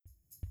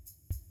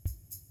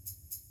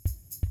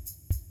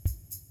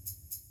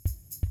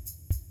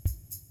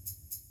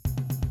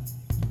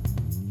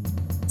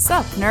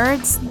Sup,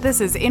 nerds?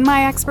 This is In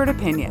My Expert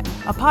Opinion,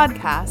 a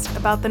podcast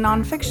about the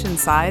nonfiction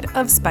side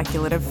of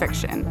speculative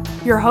fiction.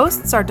 Your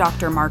hosts are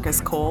Dr. Marcus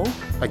Cole.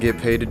 I get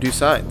paid to do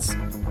science.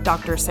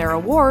 Dr. Sarah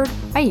Ward.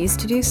 I used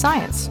to do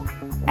science.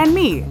 And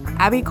me,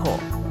 Abby Cole.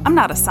 I'm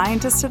not a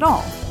scientist at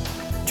all.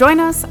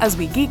 Join us as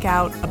we geek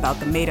out about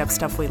the made-up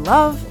stuff we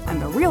love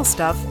and the real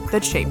stuff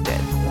that shaped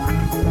it.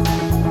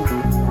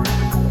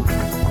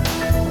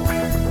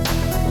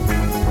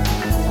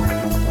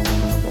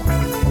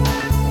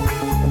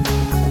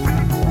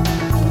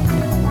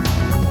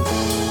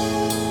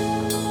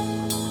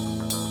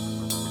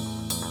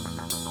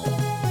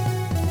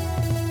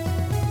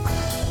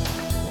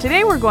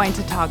 Today we're going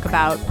to talk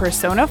about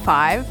Persona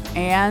 5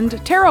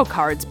 and tarot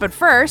cards, but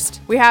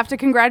first, we have to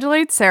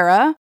congratulate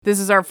Sarah.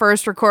 This is our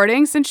first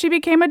recording since she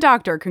became a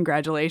doctor.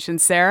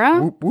 Congratulations, Sarah.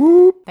 Whoop,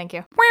 whoop. Thank you.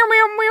 Meow,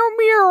 meow, meow,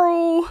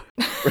 meow.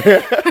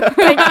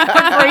 Thank you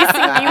for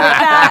gracing me with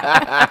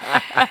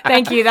that.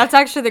 Thank you. That's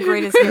actually the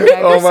greatest gift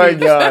I've Oh my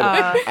received.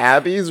 god.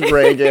 Abby's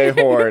reggae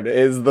horn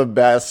is the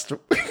best.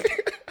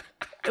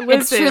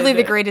 It's truly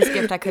the greatest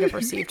gift I could have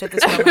received at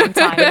this moment in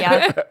time,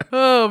 yeah.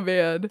 Oh,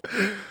 man.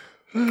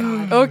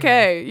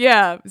 Okay,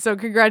 yeah. So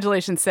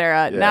congratulations,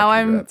 Sarah. Yeah, now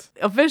congrats.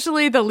 I'm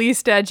officially the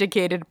least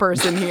educated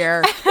person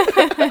here.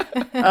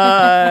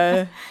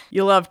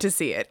 You love to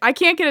see it. I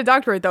can't get a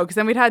doctorate, though, because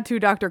then we'd had two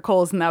Dr.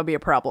 Coles, and that would be a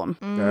problem.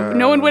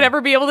 No one would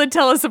ever be able to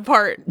tell us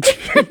apart.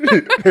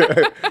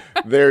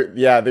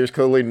 There's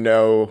clearly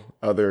no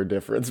other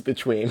difference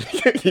between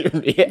you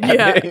and me.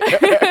 Yeah.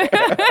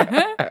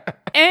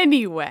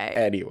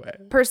 Anyway.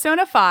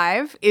 Persona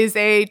 5 is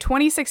a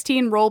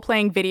 2016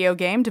 role-playing video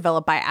game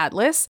developed by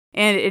Atlas,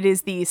 and it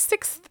is the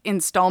 6th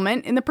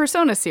installment in the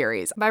Persona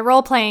series. By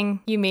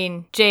role-playing, you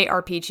mean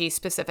JRPG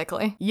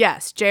specifically.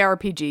 Yes,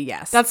 JRPG,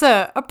 yes. That's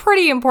a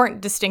pretty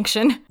important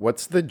distinction.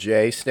 What's the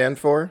J stand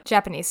for?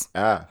 Japanese.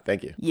 Ah,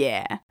 thank you.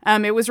 Yeah.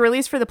 It was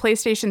released for the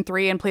PlayStation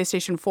 3 and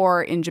PlayStation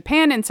 4 in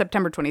Japan in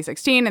September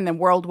 2016, and then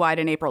worldwide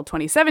in April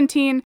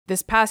 2017.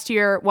 This past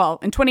year,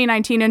 in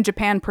 2019 in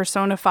Japan,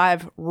 Persona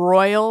 5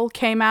 Royal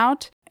came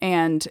out.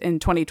 And in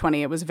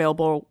 2020, it was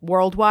available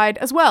worldwide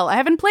as well. I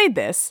haven't played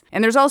this.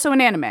 And there's also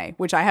an anime,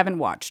 which I haven't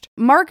watched.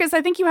 Marcus,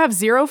 I think you have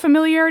zero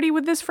familiarity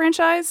with this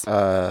franchise?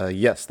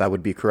 Yes, that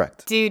would be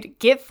correct. Dude,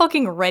 get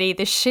fucking ready.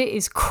 This shit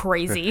is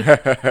crazy.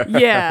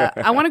 Yeah.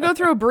 I want to go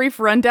through a brief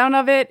rundown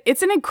of it.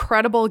 It's an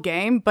incredible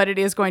game, but it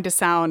is going to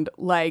sound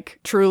like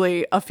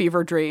truly a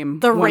fever dream.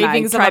 The when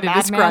ravings I try of a to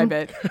describe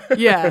madman. it.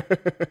 Yeah.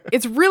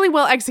 It's really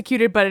well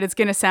executed, but it's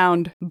going to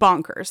sound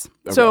bonkers.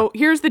 Okay. So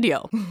here's the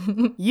deal.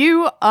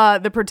 You,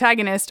 the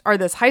protagonist, are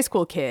this high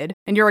school kid,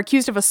 and you're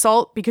accused of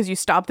assault because you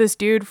stopped this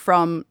dude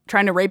from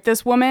trying to rape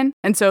this woman.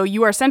 And so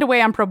you are sent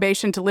away on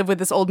probation to live with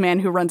this old man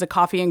who runs a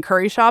coffee and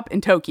curry shop in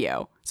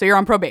Tokyo. So you're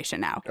on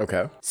probation now.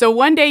 Okay. So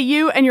one day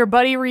you and your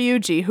buddy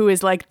Ryuji, who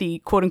is like the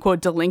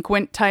quote-unquote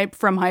delinquent type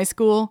from high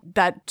school,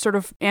 that sort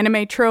of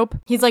anime trope.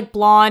 He's like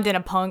blonde and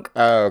a punk.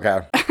 Oh,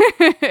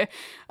 okay.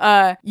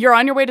 You're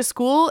on your way to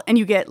school and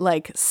you get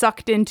like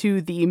sucked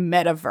into the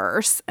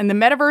metaverse. And the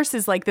metaverse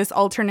is like this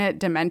alternate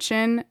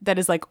dimension that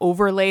is like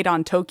overlaid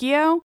on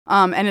Tokyo.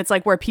 And it's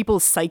like where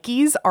people's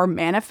psyches are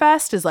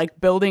manifest as like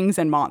buildings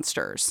and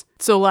monsters.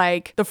 So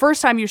like the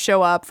first time you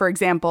show up, for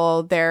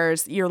example,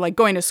 you're like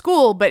going to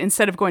school, but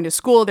instead of going to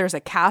school, there's a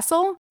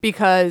castle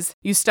because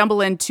you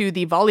stumble into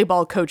the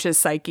volleyball coach's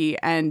psyche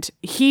and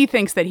he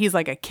thinks that he's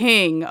like a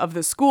king of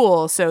the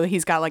school. So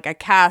he's got like a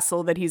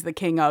castle that he's the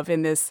king of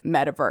in this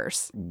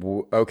metaverse.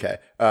 Okay.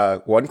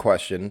 One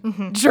question.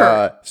 Mm-hmm.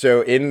 Sure.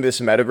 So in this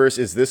metaverse,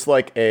 is this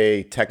like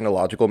a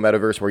technological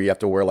metaverse where you have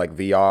to wear like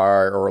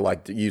VR or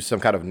like use some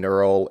kind of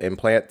neural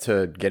implant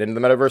to get into the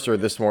metaverse, or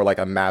is this more like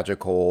a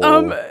magical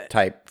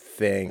type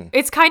thing?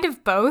 It's kind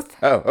of both.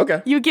 Oh,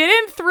 okay. You get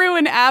in through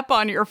an app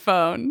on your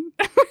phone.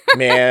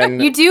 Man.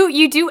 You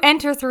do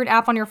enter through an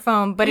app on your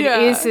phone, but Yeah.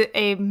 it is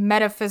a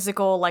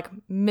metaphysical, like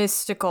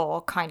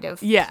mystical kind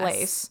of Yes.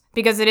 place.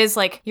 Because it is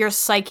like your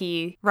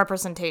psyche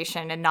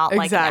representation and not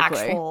like Exactly.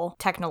 an actual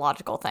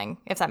technological thing,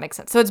 if that makes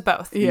sense. So it's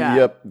both. Yeah.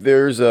 Yep.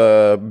 There's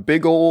a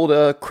big old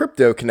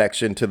crypto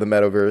connection to the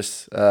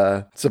metaverse,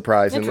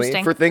 surprisingly,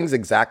 Interesting. for things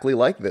exactly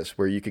like this,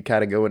 where you could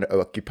kind of go and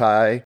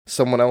occupy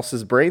someone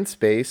else's brain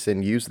space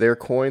and use their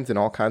coins and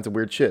all kinds of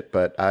weird shit.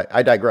 But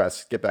I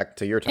digress. Get back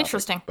to your topic.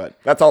 Interesting. But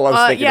that's all I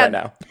was thinking yeah. right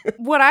now.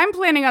 What I'm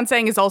planning on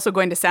saying is also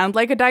going to sound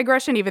like a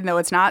digression, even though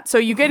it's not. So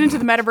you get into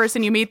the metaverse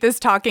and you meet this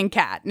talking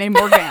cat named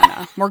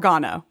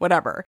Morgana,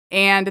 whatever.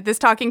 And this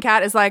talking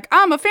cat is like,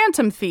 I'm a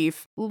phantom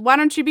thief. Why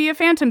don't you be a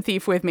phantom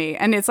thief with me?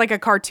 And it's like a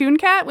cartoon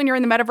cat when you're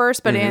in the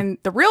metaverse, but in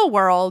the real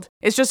world,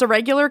 it's just a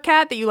regular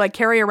cat that you like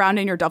carry around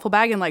in your duffel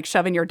bag and like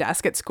shove in your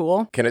desk at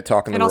school. Can it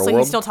talk in the And real also,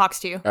 world? he still talks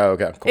to you. Oh,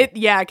 okay. Cool.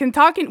 It can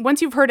talk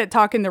once you've heard it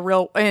talk in the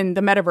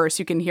metaverse,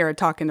 you can hear it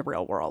talk in the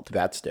real world.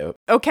 That's dope.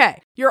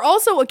 Okay. You're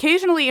also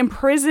occasionally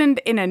imprisoned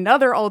in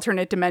another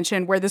alternate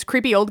dimension where this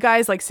creepy old guy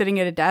is like sitting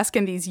at a desk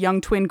and these young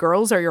twin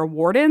girls are your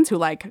wardens who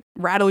like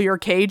rattle your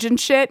cage rage and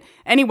shit.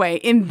 Anyway,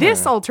 in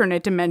this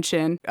alternate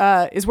dimension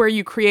is where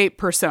you create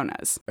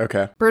personas.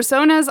 Okay.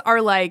 Personas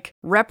are like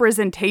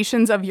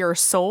representations of your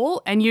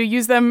soul, and you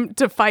use them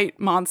to fight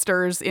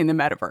monsters in the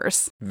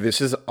metaverse.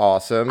 This is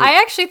awesome. I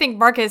actually think,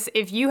 Marcus,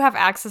 if you have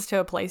access to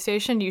a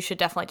PlayStation, you should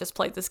definitely just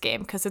play this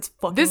game because it's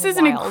fucking This is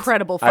wild. an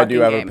incredible fucking I do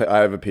have game. I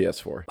have a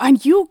PS4.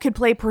 And you could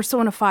play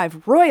Persona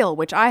 5 Royal,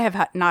 which I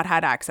have not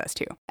had access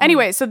to.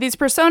 Anyway, so these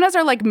personas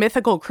are like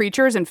mythical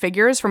creatures and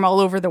figures from all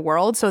over the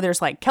world. So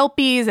there's like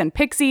Kelpies and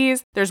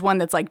Pixies. There's one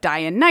that's like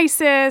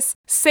Dionysus.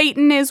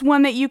 Satan is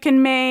one that you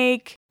can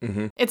make.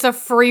 It's a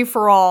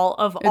free-for-all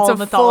of It's all a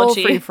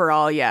mythology. full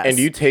free-for-all, yes. And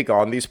you take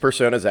on these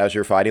personas as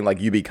you're fighting, like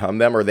you become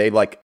them, or they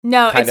like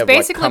No, kind it's of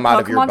basically like come out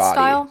of your Pokemon body?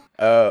 style.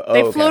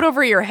 They Okay. float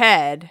over your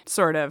head,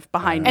 sort of,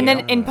 behind And you.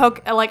 then in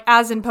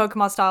as in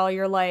Pokemon style,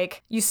 you're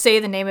like, you say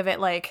the name of it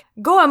like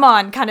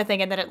Goemon kind of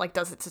thing, and then it like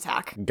does its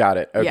attack. Got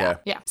it. Okay. Yeah.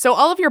 Yeah. So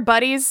all of your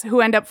buddies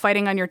who end up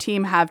fighting on your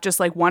team have just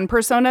like one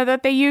persona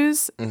that they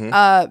use.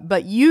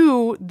 But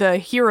you, the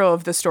hero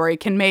of the story,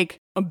 can make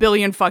a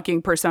billion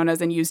fucking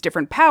personas and use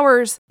different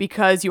powers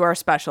because you are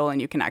special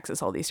and you can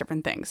access all these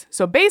different things.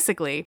 So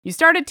basically, you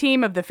start a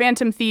team of the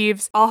Phantom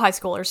Thieves. All high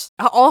schoolers.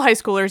 All high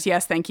schoolers,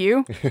 yes, thank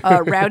you.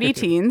 Rowdy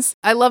teens.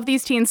 I love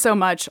these teens so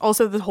much.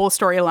 Also, the whole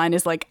storyline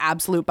is like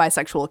absolute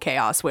bisexual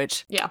chaos,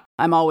 which Yeah.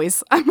 I'm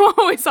always on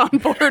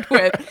board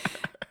with.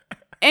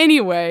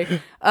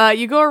 Anyway,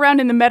 you go around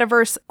in the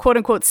metaverse, quote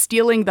unquote,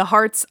 stealing the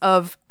hearts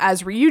of,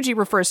 as Ryuji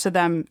refers to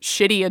them,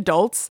 shitty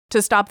adults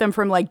to stop them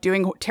from like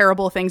doing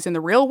terrible things in the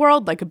real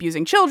world, like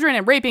abusing children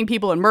and raping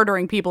people and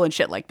murdering people and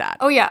shit like that.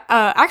 Oh yeah.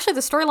 Actually,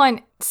 the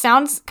storyline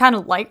sounds kind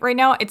of light right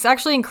now. It's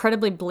actually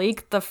incredibly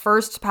bleak. The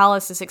first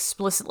palace is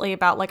explicitly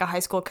about like a high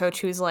school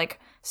coach who's like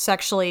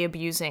sexually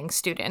abusing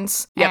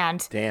students. Yep.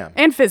 And Damn.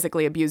 And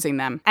physically abusing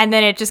them. and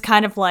then it just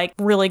kind of like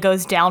really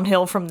goes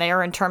downhill from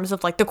there in terms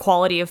of like the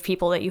quality of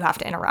people that you have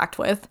to interact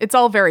with. It's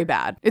all very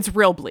bad. It's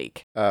real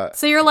bleak.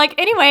 So you're like,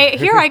 anyway,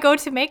 here I go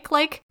to make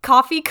like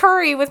coffee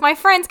curry with my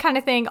friends kind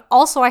of thing.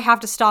 Also, I have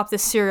to stop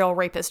this serial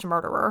rapist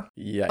murderer.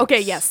 Yikes. Okay,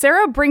 yes,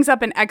 Sarah brings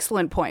up an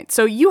excellent point.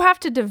 So you have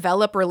to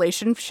develop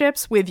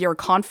relationships with your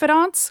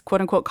confidants,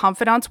 quote unquote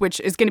confidants, which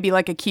is going to be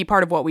like a key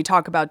part of what we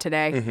talk about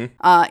today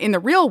in the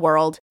real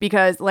world,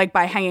 because like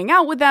by hanging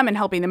out with them and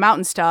helping them out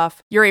and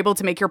stuff, you're able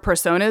to make your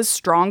personas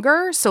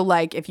stronger. So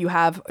like if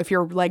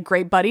you're like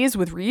great buddies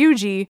with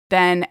Ryuji,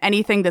 then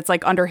anything that's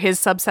like under his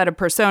subset of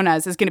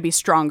personas is going to be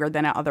stronger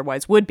than it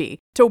otherwise would be.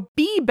 To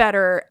be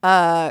better,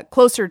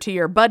 closer to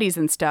your buddies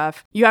and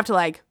stuff, you have to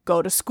like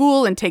go to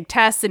school and take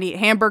tests and eat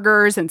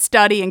hamburgers and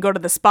study and go to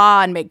the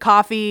spa and make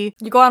coffee.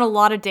 You go on a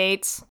lot of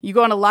dates. You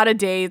go on a lot of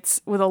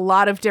dates with a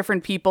lot of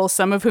different people,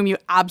 some of whom you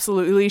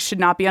absolutely should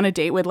not be on a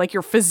date with, like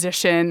your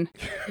physician,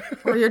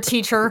 Or your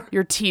teacher.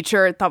 your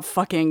teacher, the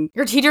fucking,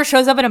 Your teacher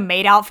shows up in a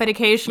maid outfit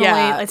occasionally.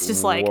 Yeah. It's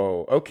just like,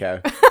 Whoa.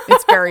 Okay.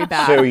 it's very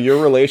bad. So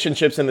your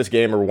relationships in this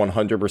game are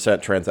 100%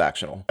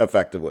 transactional,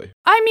 effectively.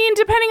 I mean,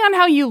 depending on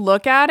how you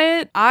look at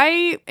it,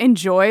 I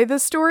enjoy the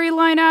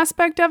storyline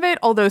aspect of it,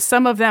 although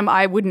some of them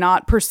I would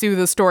not pursue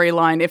the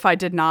storyline if I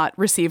did not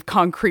receive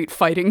concrete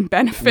fighting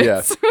benefits.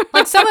 Yes.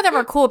 like some of them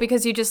are cool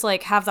because you just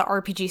like have the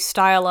RPG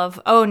style of,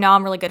 oh, now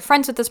I'm really good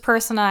friends with this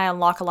person. I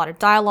unlock a lot of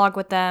dialogue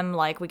with them.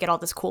 Like we get all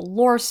this cool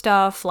lore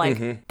stuff.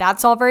 Like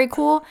that's all very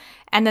cool.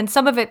 And then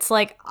some of it's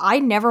like, I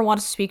never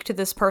want to speak to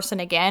this person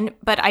again,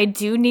 but I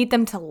do need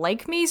them to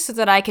like me so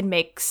that I can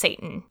make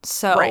Satan.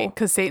 So Right,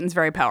 because Satan's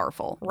very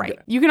powerful. Right.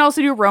 You can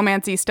also do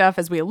romancy stuff,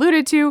 as we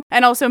alluded to.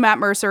 And also Matt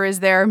Mercer is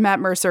there. Matt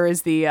Mercer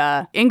is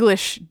the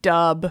English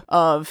dub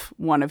of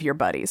one of your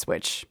buddies,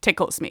 which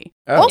tickles me.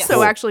 Oh, also,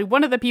 cool. actually,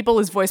 one of the people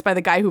is voiced by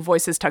the guy who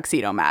voices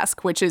Tuxedo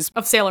Mask, which is...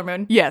 of Sailor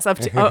Moon. Yes, of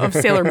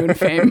Sailor Moon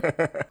fame.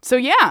 So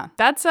yeah,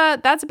 that's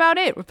about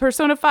it with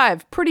Persona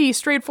 5. Pretty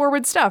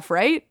straightforward stuff,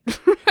 right?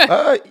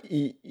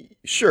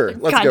 Sure.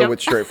 Let's Kind go of.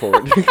 with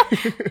straightforward.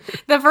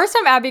 The first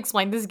time Abby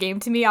explained this game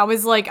to me, I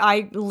was like,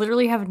 I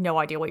literally have no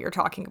idea what you're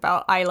talking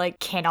about. I like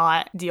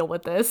cannot deal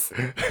with this.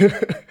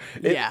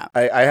 Yeah.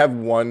 I have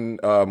one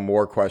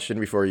more question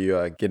before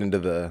you get into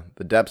the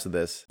depths of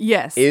this.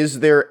 Yes. Is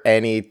there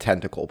any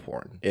tentacle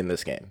porn in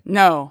this game?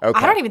 No. Okay.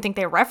 I don't even think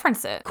they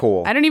reference it.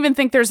 Cool. I don't even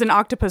think there's an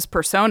octopus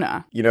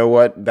persona. You know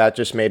what? That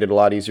just made it a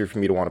lot easier for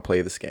me to want to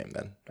play this game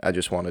then. I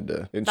just wanted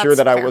to ensure That's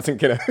that I fair. wasn't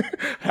going to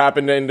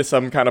happen into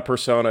some kind of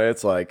persona.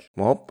 It's like,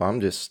 well,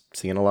 I'm just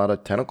seeing a lot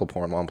of tentacle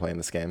porn while I'm playing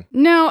this game.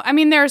 No, I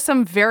mean, there are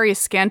some very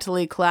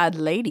scantily clad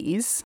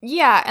ladies.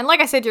 Yeah, and like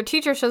I said, your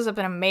teacher shows up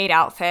in a maid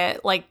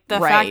outfit. Like the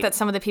Right. fact that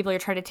some of the people you're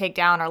trying to take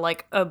down are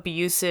like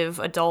abusive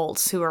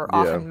adults who are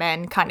often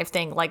men kind of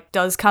thing, like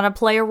does kind of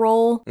play a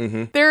role.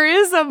 There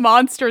is a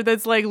monster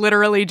that's like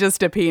literally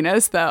just a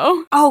penis,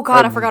 though. Oh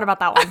god, I forgot about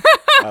that one.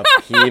 A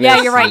penis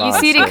Yeah, you're right. You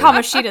see it in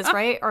monster. Kamoshida's,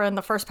 right? Or in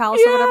the first palace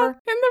or whatever. In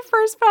the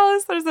first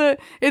palace,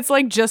 it's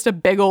like just a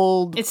big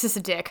old It's just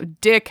a dick.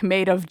 dick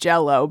made of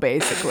jello,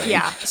 basically.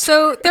 Yeah.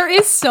 So there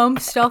is some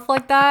stuff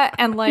like that,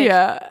 and like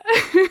Yeah.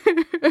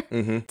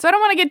 So I don't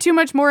want to get too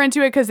much more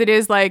into it because it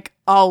is like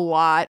a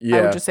lot. I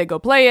Yeah. would just say go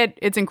play it.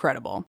 It's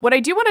incredible. What I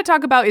do want to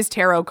talk about is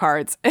tarot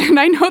cards. And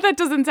I know that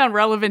doesn't sound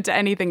relevant to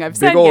anything I've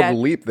said Big old yet.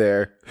 leap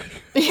there.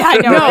 Yeah, I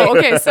know. No, right?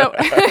 okay,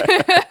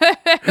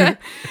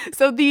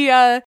 so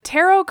the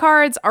tarot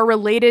cards are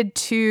related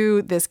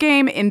to this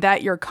game in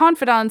that your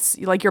confidants,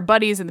 like your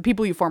buddies and the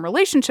people you form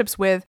relationships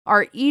with,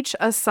 are each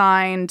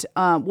assigned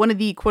one of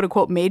the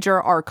quote-unquote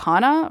major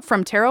arcana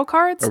from tarot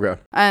cards. Okay.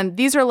 And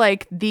these are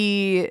like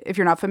if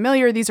you're not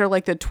familiar, these are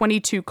like the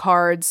 22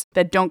 cards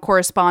that don't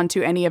correspond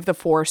to any of the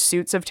 4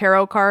 suits of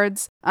tarot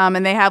cards.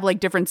 And they have like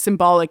different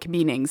symbolic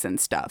meanings and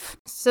stuff.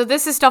 So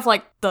this is stuff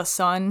like the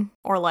sun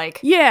or like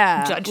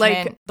Yeah, Judgment,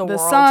 like the the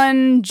world.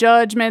 sun,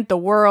 judgment, the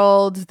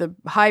world, the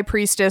high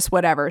priestess,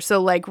 whatever.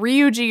 So like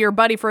Ryuji, your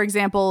buddy, for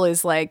example,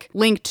 is like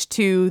linked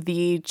to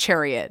the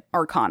chariot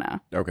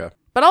arcana. Okay.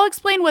 But I'll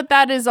explain what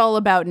that is all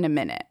about in a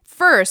minute.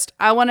 First,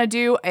 I want to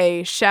do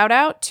a shout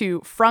out to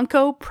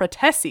Franco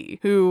Pratesi,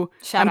 who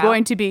Shout I'm out.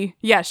 going to be,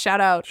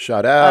 shout out.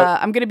 Shout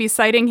out. I'm going to be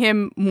citing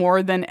him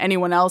more than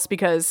anyone else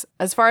because,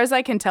 as far as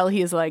I can tell,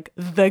 he is like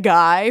the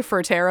guy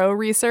for tarot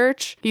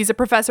research. He's a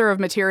professor of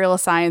material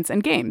science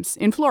and games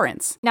in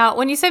Florence. Now,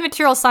 when you say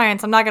material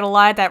science, I'm not going to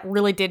lie, that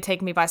really did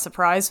take me by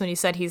surprise when you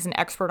said he's an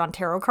expert on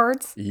tarot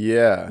cards,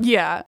 Yeah.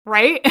 Yeah,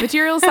 right?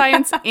 material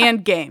science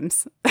and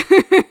games.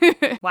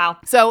 Wow.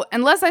 So,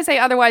 unless I say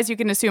otherwise, you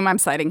can assume I'm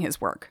citing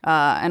his work.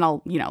 And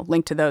I'll,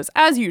 link to those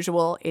as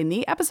usual in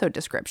the episode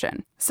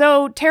description.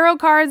 So, tarot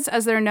cards,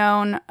 as they're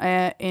known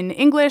in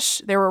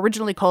English, they were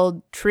originally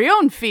called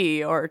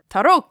trionfi or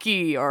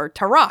tarocchi or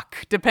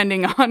tarok,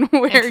 depending on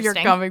where you're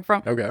Interesting. coming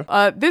from. Okay.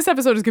 This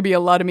episode is going to be a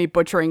lot of me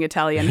butchering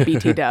Italian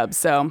BT dubs,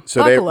 so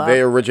So buckle up.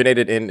 they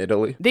originated in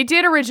Italy. They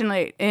did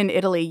originate in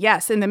Italy,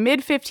 yes, in the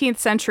mid-15th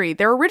century.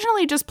 They're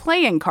originally just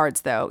playing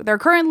cards, though. They're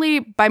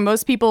currently, by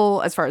most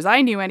people, as far as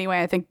I knew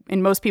anyway, I think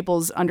in most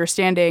people's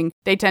understanding,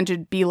 they tend to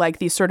be like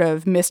these sort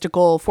of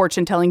mystical,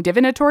 fortune-telling,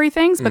 divinatory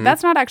things, but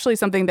that's not actually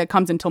something that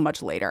comes until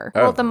much later.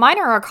 Well, the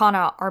minor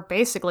arcana are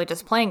basically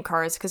just playing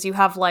cards because you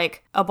have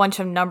like a bunch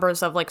of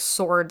numbers of like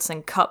swords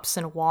and cups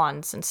and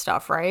wands and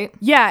stuff, right?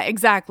 Yeah,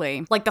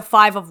 exactly. Like the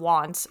 5 of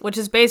wands, which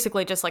is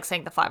basically just like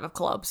saying the 5 of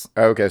clubs.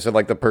 Okay, so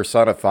like the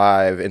Persona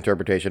 5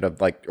 interpretation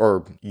of like,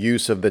 or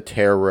use of the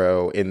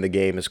tarot in the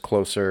game is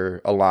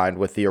closer aligned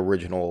with the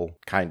original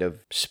kind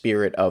of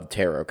spirit of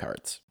tarot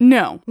cards.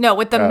 No. No,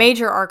 with the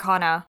major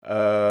arcana.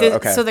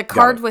 Okay. So the got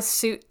card it.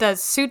 with the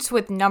suits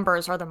with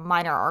numbers are the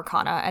minor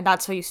arcana, and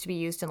that's what used to be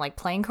used in like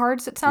playing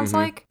cards, it sounds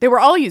like. They were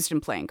all used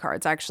in playing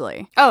cards,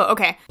 actually. Oh,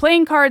 okay.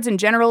 Playing cards in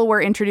general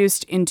were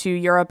introduced into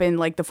Europe in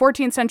like the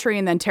 14th century,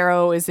 and then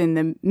tarot is in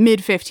the mid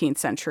 15th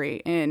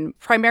century,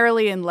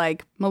 primarily in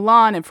like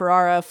Milan and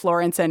Ferrara,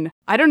 Florence, and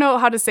I don't know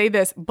how to say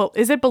this, but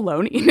is it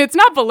Bologna? It's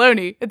not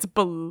Bologna, it's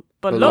Bologna.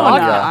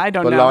 I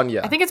don't know. Bologna.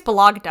 I think it's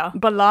Bologna.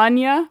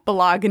 Bologna.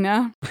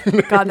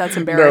 God, that's No,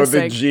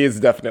 embarrassing. the G is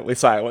definitely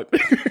silent.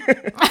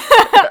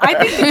 I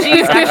think the G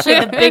is actually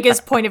the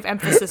biggest point of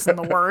emphasis in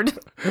the word.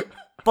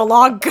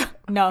 Bologna.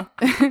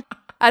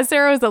 As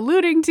Sarah was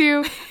alluding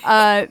to,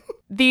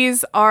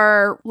 these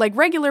are like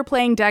regular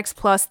playing decks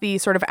plus the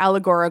sort of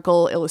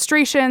allegorical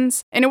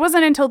illustrations. And it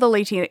wasn't until the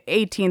late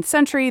 18th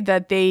century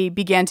that they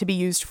began to be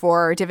used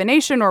for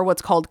divination or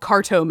what's called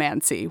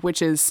cartomancy,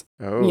 which is,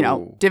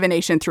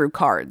 divination through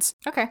cards.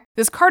 Okay.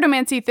 This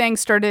cartomancy thing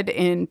started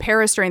in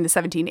Paris during the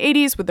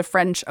 1780s with the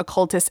French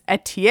occultist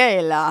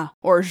Etienne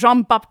or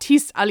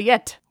Jean-Baptiste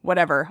Aliette.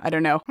 Whatever, I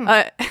don't know.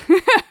 All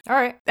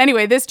right.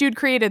 Anyway, this dude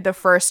created the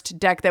first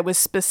deck that was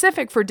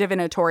specific for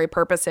divinatory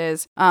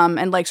purposes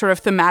and like sort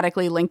of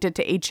thematically linked it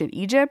to ancient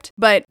Egypt.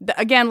 But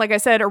again, like I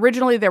said,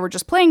 originally they were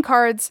just playing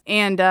cards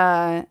and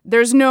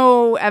there's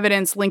no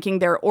evidence linking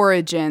their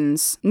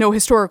origins, no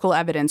historical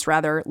evidence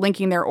rather,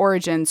 linking their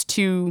origins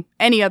to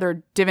any other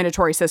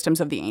divinatory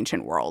systems of the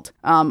ancient world.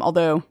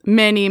 Although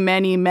many,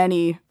 many,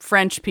 many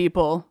French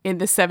people in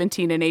the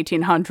 17 and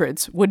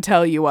 1800s would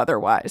tell you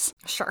otherwise.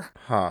 Sure.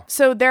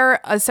 So there,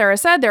 as Sarah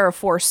said, there are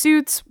 4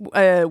 suits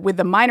with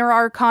the minor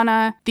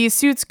arcana. These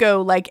suits go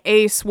like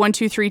ace, 1,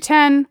 2, 3,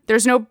 10.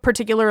 There's no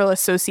particular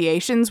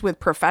associations with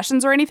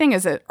professions or anything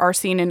as it are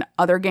seen in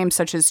other games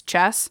such as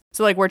chess.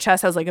 So like where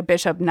chess has like a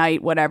bishop,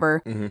 knight,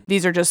 whatever.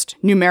 These are just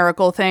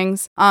numerical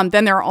things.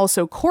 Then there are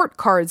also court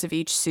cards of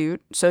each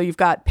suit. So you've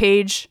got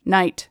page,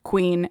 knight,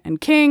 queen,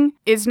 and king.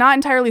 It's not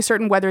entirely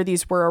certain whether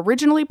these were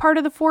originally part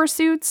of the 4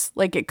 suits.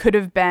 Like it could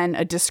have been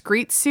a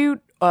discrete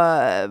suit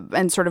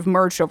and sort of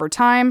merged over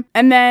time.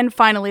 And then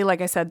finally, like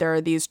I said, there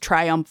are these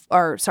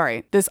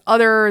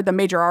the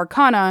major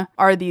arcana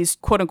are these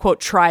quote unquote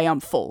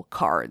triumphal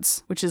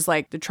cards, which is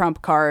like the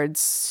trump cards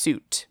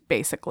suit,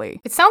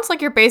 basically. It sounds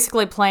like you're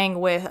basically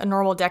playing with a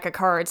normal deck of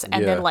cards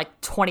and Yeah. then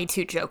like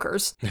 22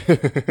 jokers.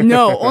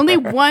 No, only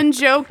one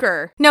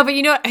joker. No, but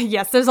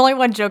yes, there's only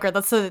one joker.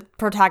 That's the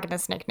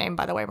protagonist's nickname,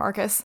 by the way,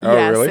 Marcus. Oh,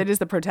 Yes, really? it is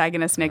the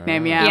protagonist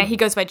nickname, yeah. Yeah, he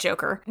goes by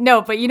Joker.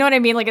 No, but you know what I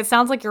mean? Like, it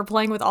sounds like you're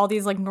playing with all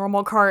these, like,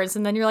 normal cards,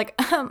 and then you're like,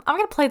 I'm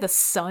gonna play the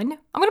sun.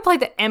 I'm gonna play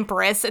the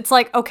Empress. It's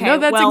like, okay, no,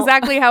 that's well,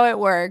 exactly how it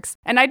works.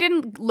 And I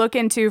didn't look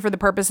into, for the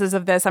purposes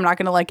of this, I'm not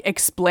gonna like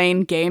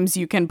explain games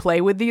you can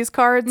play with these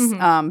cards,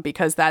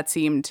 because that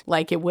seemed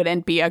like it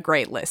wouldn't be a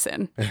great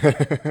listen.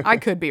 I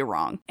could be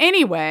wrong.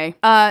 Anyway,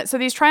 so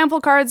these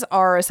triumphal cards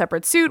are a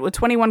separate suit with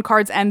 21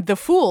 cards, and the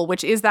Fool,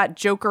 which is that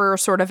Joker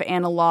sort of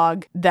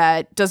analog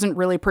that doesn't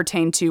really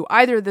pertain to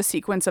either the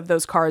sequence of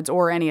those cards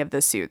or any of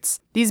the suits.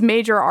 These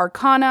major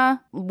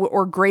arcana,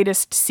 or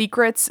greatest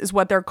secrets, is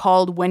what they're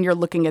called when you're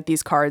looking at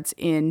these cards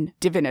in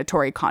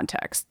divinatory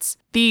contexts.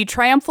 The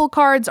triumphal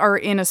cards are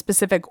in a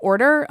specific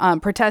order.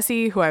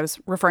 Pertesi, who I was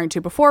referring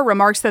to before,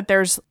 remarks that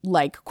there's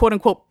like quote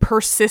unquote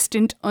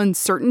persistent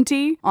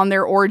uncertainty on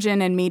their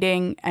origin and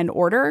meaning and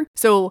order.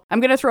 So I'm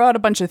going to throw out a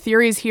bunch of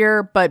theories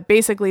here, but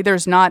basically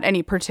there's not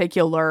any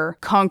particular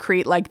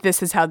concrete, like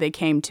this is how they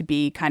came to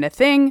be kind of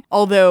thing.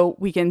 Although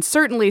we can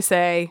certainly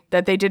say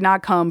that they did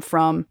not come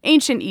from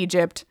ancient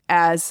Egypt,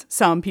 as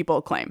some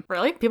people claim.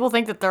 Really? People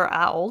think that they're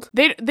old?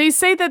 They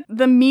say that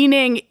the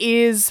meaning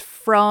is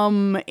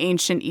from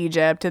ancient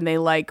Egypt and they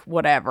like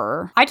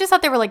whatever. I just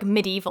thought they were like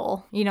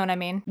medieval. You know what I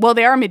mean? Well,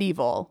 they are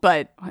medieval,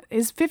 but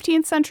is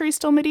 15th century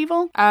still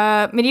medieval?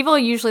 Medieval,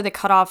 usually the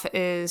cutoff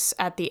is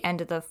at the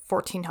end of the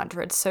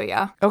 1400s. So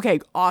yeah.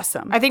 Okay,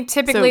 awesome. I think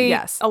typically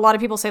yes. A lot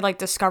of people say like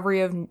discovery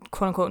of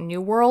quote unquote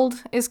new world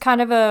is kind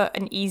of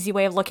an easy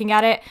way of looking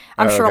at it.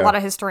 I'm sure a lot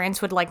of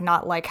historians would like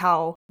not like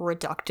how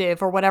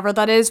reductive or whatever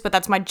that is, but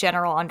that's my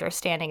general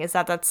understanding, is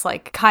that that's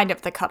like kind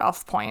of the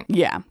cutoff point.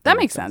 Yeah, that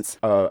makes sense.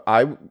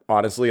 I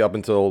honestly, up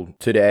until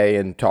today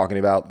and talking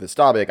about this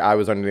topic, I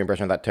was under the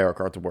impression that tarot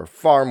cards were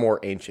far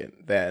more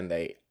ancient than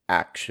they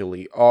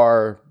actually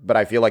are. But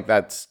I feel like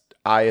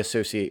I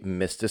associate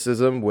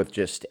mysticism with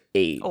just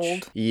age.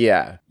 Old.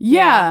 Yeah.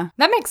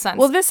 That makes sense.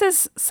 Well, this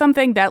is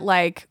something that,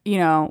 like, you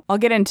know, I'll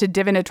get into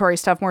divinatory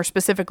stuff more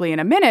specifically in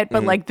a minute,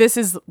 but like this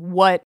is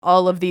what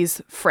all of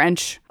these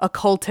French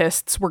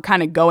occultists were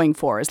kind of going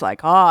for, is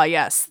like,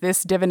 yes,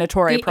 this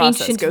divinatory the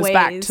process goes ways.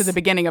 back to the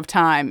beginning of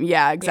time.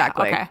 Yeah,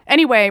 exactly. Yeah, okay.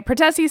 Anyway,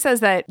 Pertesi says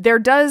that there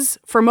does,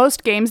 for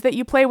most games that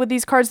you play with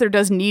these cards, there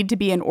does need to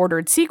be an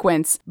ordered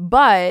sequence,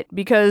 but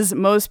because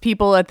most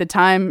people at the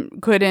time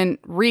couldn't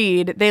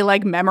read, they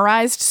like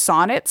memorized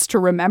sonnets to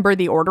remember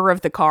the order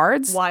of the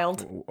cards.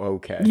 Wild.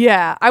 Okay.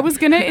 Yeah, I was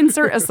going to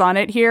insert a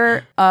sonnet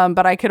here,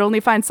 but I could only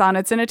find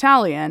sonnets in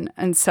Italian,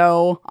 and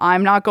so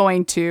I'm not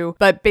going to.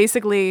 But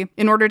basically,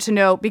 in order to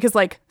know, because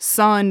like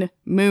sun,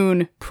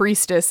 moon,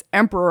 priestess,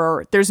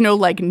 emperor, there's no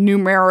like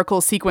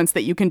numerical sequence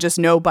that you can just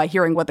know by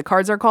hearing what the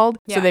cards are called.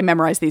 Yeah. So they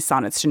memorize these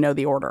sonnets to know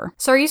the order.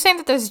 So are you saying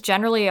that there's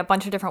generally a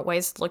bunch of different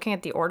ways of looking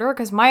at the order?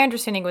 Because my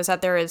understanding was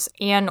that there is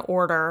an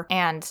order,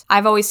 and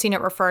I've always seen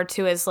it referred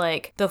to as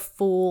like the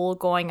Fool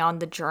going on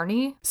the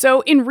journey.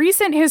 So in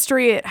recent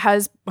history, it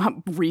has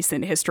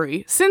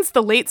since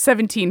the late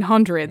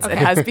 1700s, it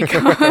has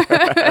become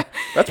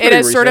it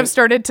has sort of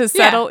started to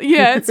settle.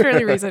 Yeah, it's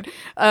fairly recent.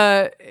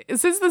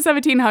 Since the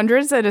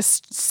 1700s, it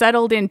has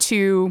settled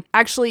into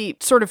actually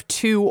sort of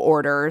two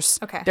orders.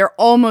 Okay. They're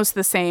almost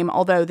the same,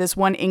 although this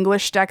one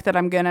English deck that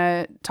I'm going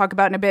to talk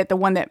about in a bit, the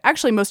one that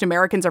actually most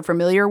Americans are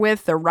familiar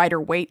with, the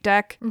Rider-Waite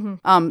deck,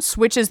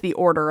 switches the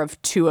order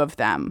of two of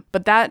them.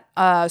 But that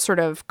sort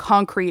of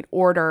concrete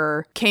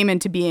order came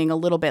into being a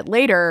little bit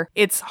later.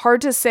 It's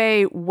hard to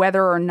say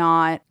whether or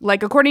not,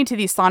 like according to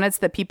these sonnets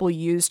that people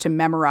use to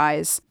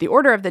memorize the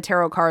order of the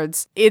tarot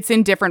cards, it's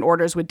in different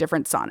orders with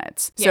different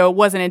sonnets. Yeah. So it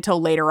wasn't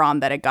until later on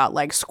that it got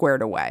like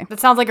squared away. That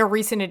sounds like a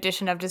recent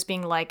addition of just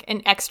being like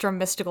an extra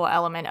mystical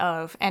element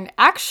of, and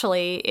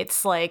actually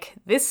it's like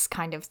this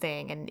kind of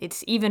thing, and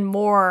it's even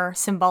more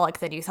symbolic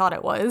than you thought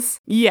it was.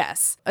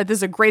 Yes. This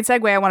is a great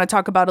segue. I want to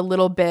talk about a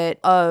little bit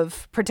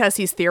of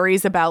Pertesi's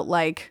theories about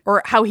like,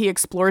 or how he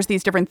explores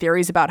these different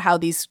theories about how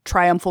these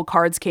triumphal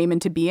cards came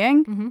into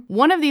being.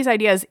 One of these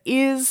ideas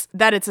is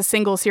that it's a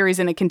single series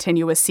in a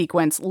continuous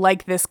sequence,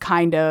 like this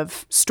kind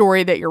of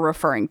story that you're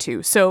referring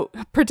to. So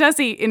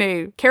Pertesi, in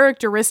a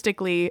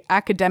characteristically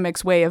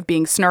academic's way of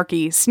being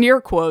snarky,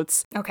 sneer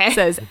quotes,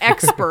 says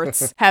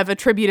experts have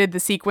attributed the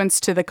sequence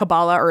to the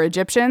Kabbalah or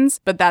Egyptians,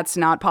 but that's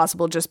not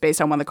possible just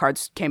based on when the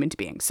cards came into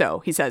being. So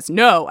he says,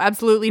 no,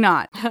 absolutely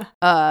not.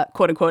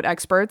 Quote unquote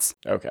experts.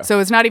 Okay. So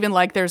it's not even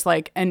like there's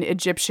like an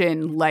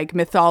Egyptian like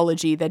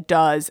mythology that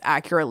does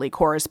accurately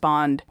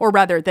correspond, or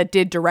rather that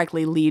did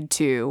directly lead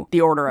to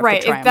the order of the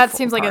triumphal that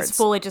seems like cards. it's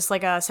fully just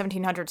like a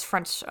 1700s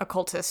French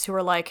occultist who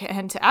were like,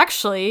 and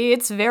actually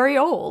it's very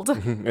old.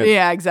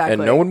 Yeah, exactly.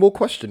 And no one will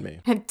question me.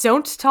 And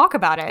don't talk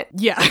about it.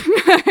 Yeah,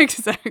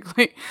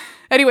 exactly.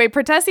 Anyway,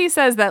 Pertesi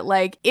says that,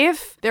 like,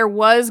 if there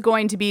was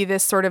going to be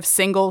this sort of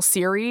single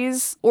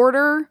series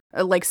order,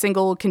 like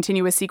single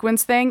continuous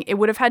sequence thing, it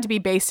would have had to be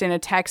based in a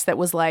text that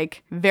was,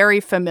 like, very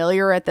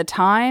familiar at the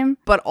time,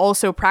 but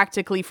also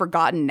practically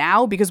forgotten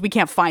now because we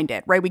can't find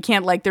it, right? We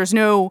can't, like, there's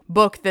no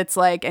book that's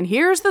like, and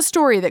here's the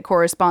story that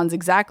corresponds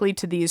exactly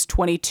to these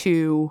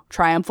 22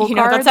 triumphal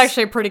cards. That's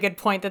actually a pretty good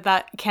point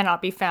that cannot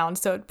be found,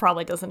 so it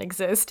probably doesn't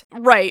exist.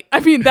 Right.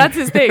 I mean, that's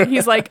his thing.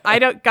 He's like,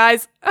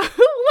 guys,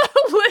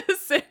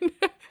 listen.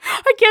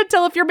 I can't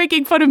tell if you're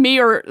making fun of me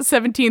or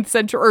 17th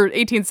century or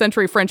 18th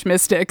century French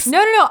mystics.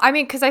 No. I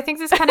mean, because I think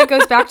this kind of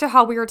goes back to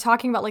how we were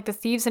talking about like the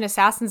Thieves and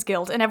Assassins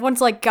Guild, and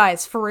everyone's like,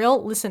 guys, for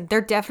real, listen,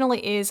 there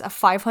definitely is a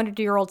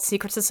 500-year-old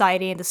secret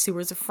society in the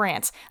sewers of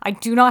France. I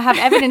do not have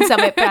evidence of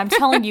it, but I'm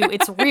telling you,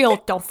 it's real.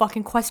 Don't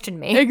fucking question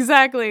me.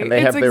 Exactly. And they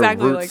It's have their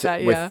exactly roots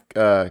like that,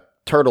 with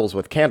turtles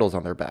with candles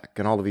on their back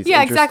and all of these.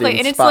 Yeah, exactly.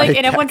 And it's like,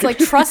 and everyone's like,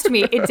 trust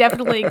me, it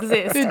definitely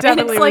exists. It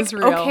definitely and was it's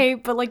like, real. okay,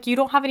 but like, you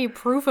don't have any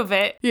proof of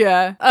it.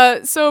 Yeah.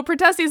 So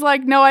Protesi's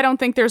like, no, I don't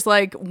think there's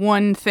like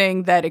one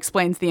thing that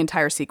explains the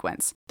entire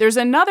sequence. There's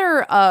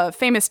another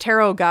famous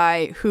tarot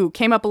guy who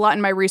came up a lot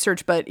in my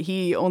research, but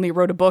he only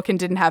wrote a book and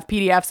didn't have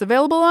PDFs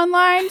available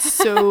online.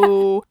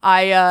 So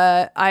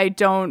I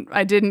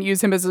didn't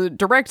use him as a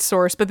direct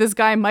source, but this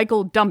guy,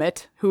 Michael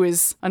Dummett, who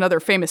is another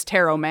famous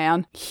tarot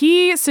man,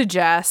 he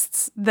suggests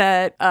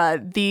that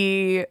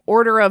the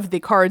order of the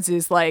cards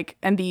is like,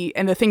 and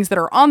the things that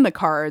are on the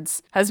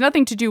cards has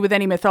nothing to do with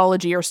any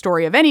mythology or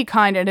story of any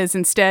kind, and is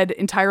instead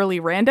entirely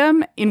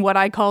random in what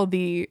I call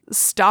the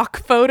stock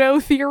photo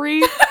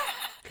theory.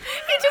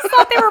 You just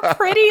thought they were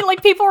pretty.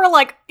 Like, people were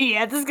like,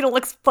 yeah, this is gonna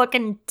look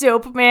fucking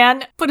dope,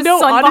 man. Put a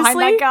sun honestly,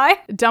 behind that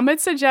guy.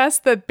 Dummett suggests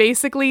that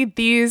basically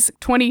these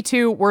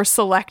 22 were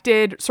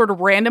selected sort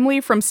of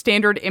randomly from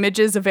standard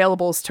images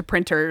available to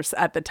printers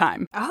at the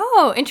time.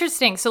 Oh,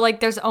 interesting. So, like,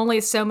 there's only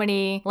so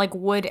many, like,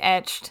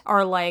 wood-etched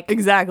or, like...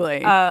 Exactly.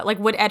 Like,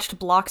 wood-etched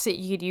blocks that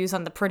you could use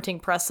on the printing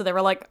press. So they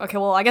were like, okay,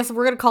 well, I guess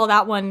we're gonna call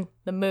that one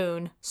the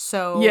moon.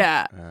 So...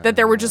 Yeah, that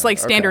there were just, like,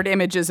 standard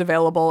images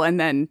available, and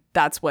then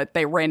that's what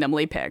they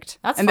randomly picked.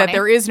 That's and funny. that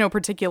there is no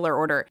particular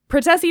order.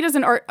 Protesi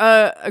doesn't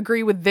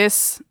agree with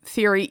this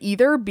theory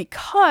either,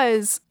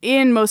 because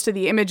in most of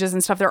the images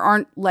and stuff, there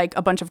aren't like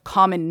a bunch of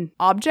common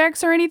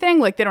objects or anything.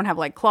 Like they don't have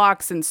like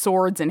clocks and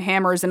swords and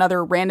hammers and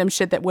other random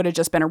shit that would have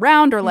just been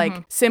around, or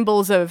like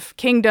symbols of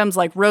kingdoms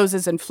like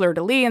roses and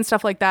fleur-de-lis and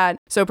stuff like that.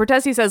 So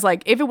Protesi says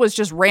like if it was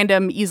just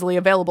random, easily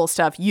available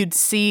stuff, you'd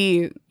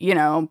see, you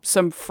know,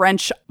 some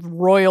French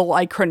royal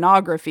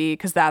iconography,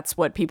 because that's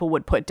what people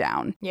would put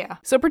down. Yeah.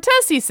 So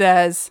Protesi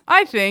says,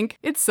 I think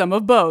it's some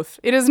of both.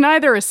 It is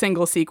neither a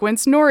single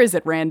sequence, nor is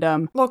it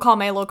random. Lo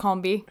calme, lo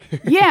combi.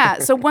 Yeah,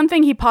 so one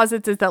thing he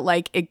posits is that,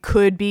 like, it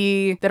could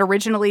be that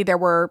originally there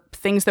were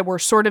things that were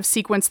sort of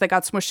sequenced that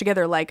got smushed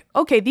together, like,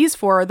 okay, these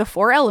four are the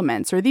four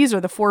elements, or these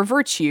are the four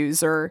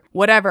virtues, or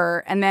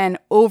whatever. And then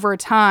over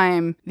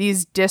time,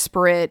 these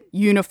disparate,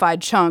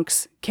 unified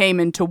chunks came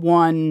into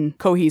one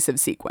cohesive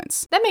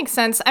sequence. That makes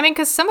sense. I mean,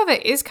 because some of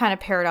it is kind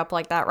of paired up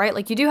like that, right?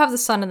 Like, you do have the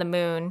sun and the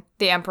moon,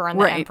 the emperor and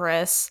the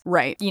empress.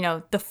 Right. You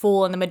know, the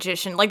fool and the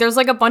magician. Like, there's,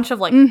 like, a bunch of,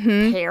 like,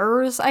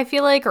 pairs, I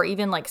feel like, or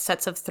even, like,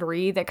 sets of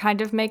three that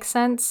kind of make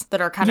sense, that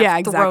are kind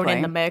of thrown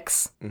in the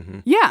mix.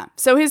 Yeah.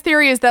 So his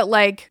theory is that,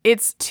 like,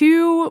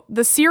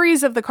 the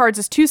series of the cards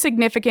is too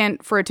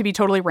significant for it to be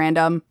totally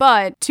random,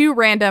 but too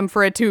random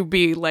for it to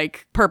be,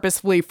 like,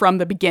 purposefully from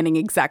the beginning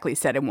exactly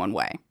set in one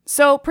way.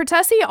 So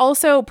Protesi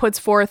also puts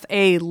forth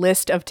a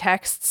list of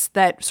texts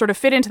that sort of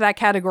fit into that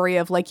category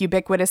of like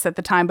ubiquitous at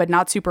the time, but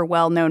not super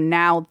well known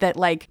now, that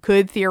like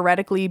could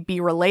theoretically be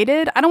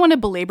related. I don't want to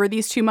belabor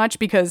these too much,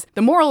 because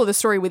the moral of the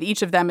story with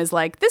each of them is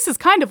like, this is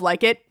kind of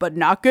like it, but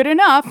not good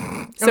enough.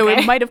 So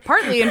it might have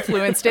partly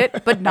influenced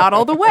it, but not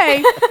all the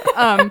way.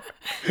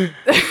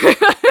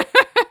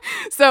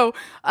 So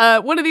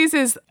one of these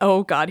is,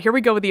 oh God, here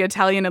we go with the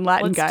Italian and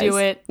Latin, guys. Let's do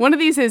it. One of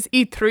these is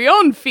I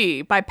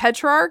Trionfi by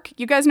Petrarch.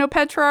 You guys know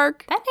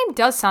Petrarch? That name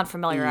does sound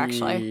familiar,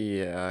 actually.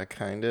 Yeah,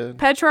 kind of.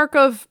 Petrarch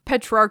of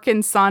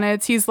Petrarchan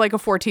Sonnets. He's like a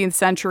 14th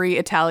century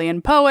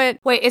Italian poet.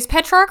 Wait, is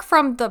Petrarch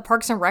from the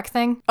Parks and Rec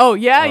thing? Oh,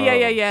 yeah.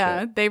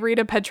 Shit. They read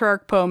a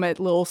Petrarch poem at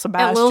Little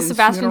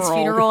Sebastian's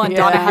funeral, and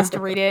Donna has to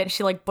read it, and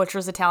she like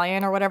butchers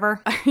Italian or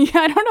whatever. Yeah,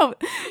 I don't know.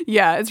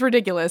 Yeah, it's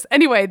ridiculous.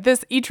 Anyway,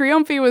 this I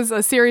Trionfi was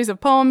a series of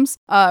poems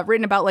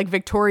written about like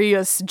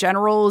victorious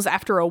generals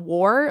after a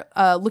war,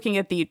 looking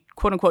at the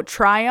quote-unquote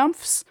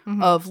triumphs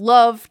of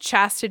love,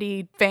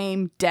 chastity,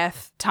 fame,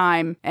 death,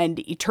 time, and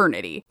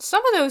eternity.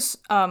 Some of those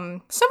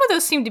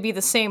seem to be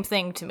the same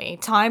thing to me.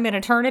 Time and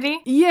eternity.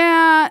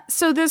 Yeah.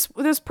 So this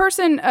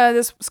person,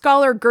 this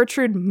scholar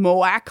Gertrude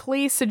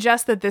Moackley,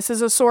 suggests that this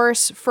is a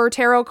source for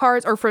tarot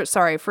cards, or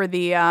for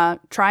the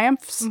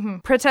triumphs.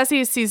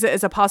 Protesi sees it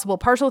as a possible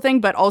partial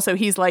thing, but also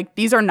he's like,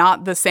 these are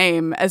not the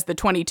same as the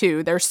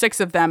 22. There's 6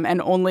 of them,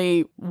 and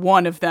only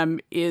one of them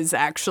is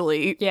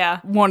actually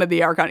one of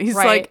the arcana. He's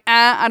like,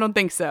 I don't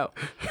think so.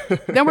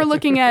 Then we're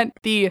looking at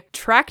the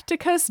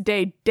Tracticus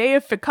de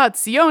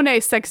Deificatione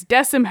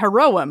Sexdecim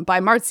Heroum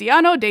by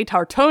Marziano de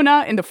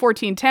Tartona in the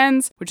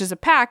 1410s, which is a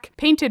pack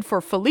painted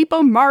for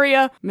Filippo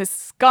Maria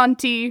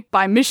Miscanti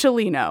by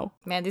Michelino.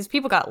 Man, these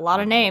people got a lot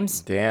of names.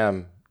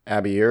 Damn.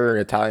 Abby, your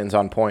Italian's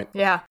on point.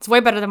 Yeah, it's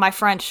way better than my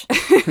French.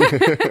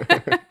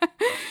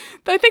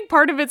 I think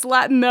part of it's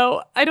Latin,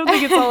 though. I don't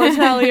think it's all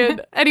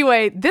Italian.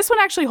 Anyway, this one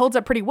actually holds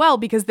up pretty well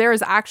because there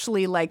is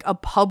actually like a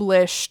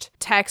published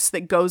text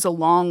that goes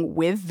along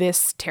with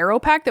this tarot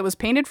pack that was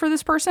painted for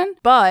this person,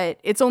 but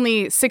it's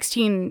only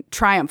 16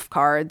 triumph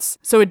cards,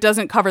 so it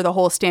doesn't cover the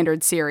whole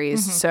standard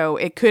series. So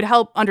it could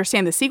help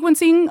understand the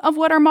sequencing of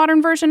what our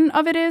modern version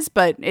of it is,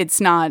 but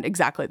it's not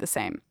exactly the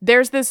same.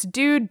 There's this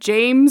dude,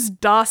 James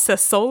da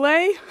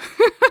Sasole,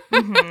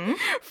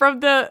 from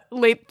the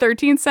late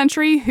 13th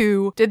century,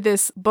 who did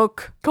this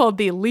book called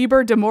the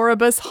Liber de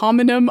Moribus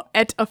Hominum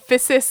et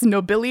Officis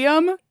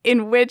Nobilium,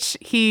 in which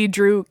he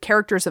drew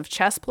characters of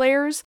chess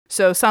players.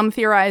 So some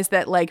theorize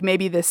that like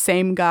maybe the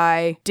same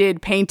guy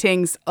did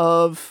paintings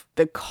of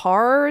the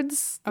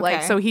cards. Okay.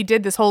 Like, so he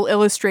did this whole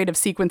illustrative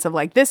sequence of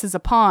like, this is a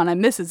pawn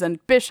and this is a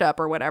bishop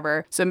or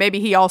whatever. So maybe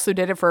he also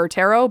did it for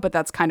tarot, but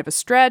that's kind of a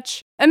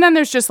stretch. And then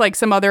there's just like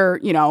some other,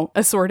 you know,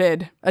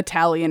 assorted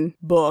Italian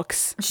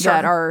books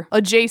that are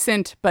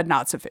adjacent but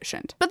not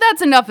sufficient. But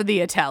that's enough of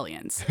the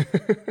Italians.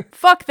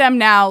 Fuck them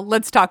now.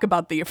 Let's talk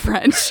about the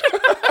French.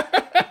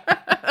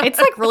 It's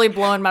like really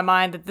blowing my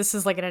mind that this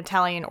is like an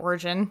Italian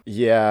origin.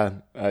 Yeah.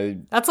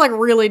 That's like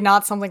really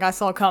not something I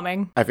saw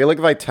coming. I feel like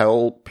if I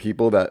tell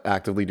people that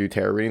actively do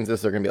tarot readings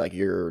this, they're going to be like,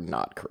 you're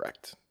not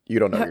correct. You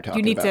don't know what you're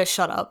talking about. You need to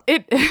shut up.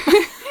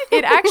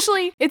 It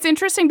actually, it's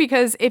interesting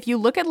because if you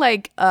look at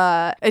like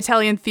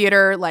Italian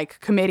theater, like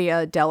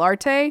Commedia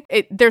dell'arte,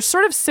 there's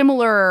sort of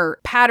similar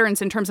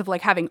patterns in terms of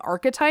like having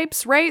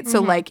archetypes, right? So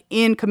like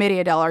in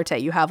Commedia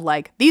dell'arte, you have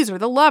like, these are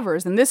the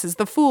lovers and this is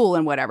the fool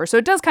and whatever. So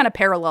it does kind of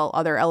parallel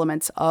other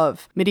elements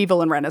of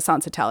medieval and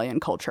Renaissance Italian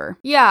culture.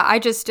 Yeah, I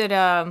just, it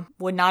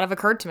would not have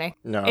occurred to me.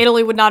 No.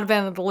 Italy would not have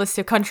been on the list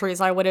of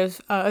countries I would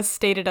have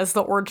stated as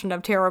the origin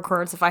of tarot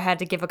cards if I had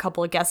to give a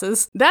couple of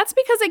guesses. That's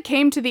because it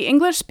came to the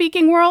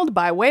English-speaking world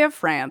by way of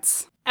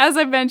France. As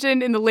I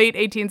mentioned, in the late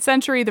 18th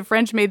century, the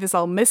French made this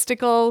all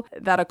mystical.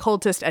 That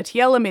occultist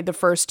Atiella made the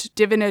first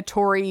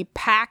divinatory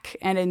pack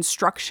and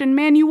instruction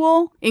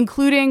manual,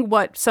 including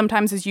what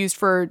sometimes is used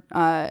for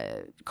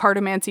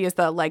cartomancy as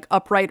the like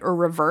upright or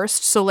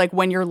reversed. So like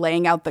when you're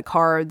laying out the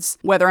cards,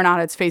 whether or not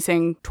it's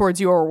facing towards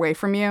you or away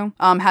from you,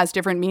 has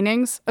different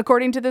meanings,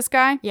 according to this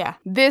guy. Yeah.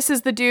 This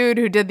is the dude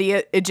who did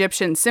the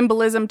Egyptian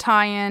symbolism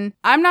tie-in.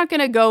 I'm not going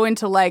to go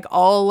into like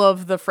all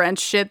of the French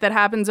shit that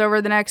happens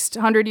over the next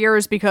 100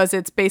 years because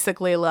it's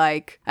basically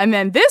like, and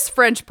then this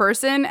French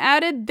person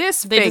added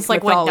this They fake just,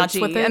 like, went nuts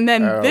mythology, with it? and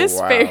then this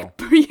wow. fake,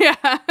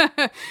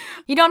 yeah.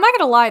 You know, I'm not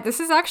gonna lie, this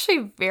is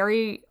actually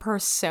very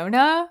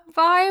Persona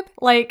vibe.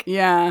 Like,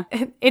 Yeah.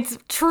 it's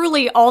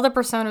truly all the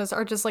personas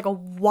are just like a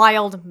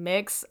wild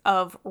mix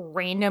of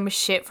random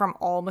shit from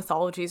all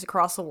mythologies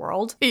across the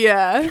world.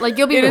 Yeah. Like,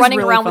 you'll be It is running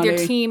really around with funny.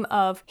 your team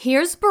of,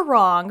 here's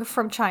Barong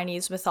from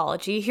Chinese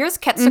mythology, here's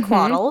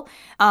Quetzalcoatl,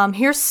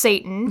 here's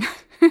Satan,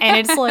 and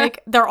it's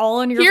like, they're all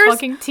on your Here's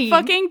fucking team.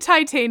 fucking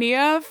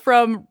Titania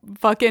from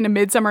fucking A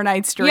Midsummer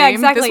Night's Dream. Yeah,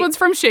 exactly. This one's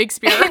from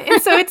Shakespeare.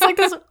 And so it's like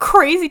this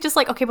crazy, just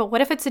like, okay, but what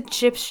if it's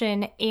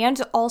Egyptian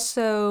and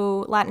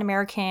also Latin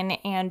American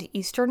and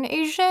Eastern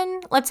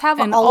Asian? Let's have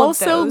And all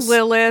also of those.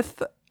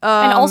 Lilith.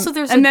 And also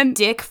there's and a then,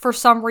 dick for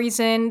some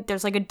reason.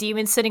 There's like a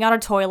demon sitting on a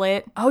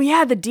toilet. oh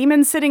yeah, the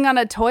demon sitting on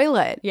a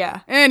toilet.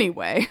 Yeah.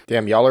 Anyway.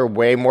 Damn, y'all are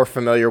way more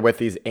familiar with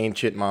these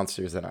ancient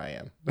monsters than I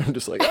am. I'm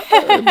just like,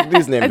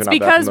 these names It's are not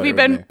because that we've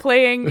familiar been with me.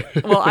 playing,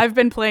 well, I've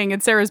been playing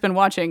and Sarah's been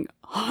watching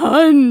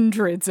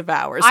hundreds of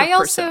hours of I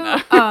also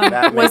Persona.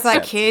 That was makes that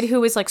sense. kid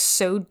who was like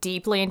so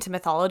deeply into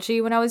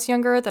mythology when I was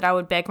younger that I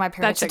would beg my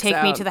parents to checks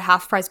take me out. to the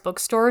half price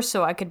bookstore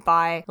so I could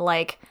buy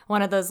like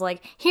one of those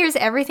like, here's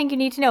everything you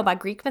need to know about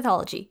Greek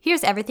mythology.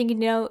 Here's everything you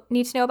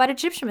need to know about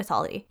Egyptian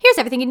mythology. Here's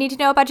everything you need to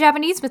know about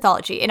Japanese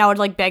mythology. And I would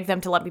like beg them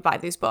to let me buy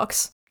these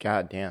books.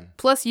 God damn.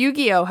 Plus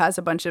Yu-Gi-Oh has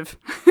a bunch of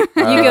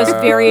Yu-Gi-Oh's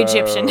very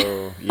Egyptian.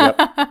 Oh, yep.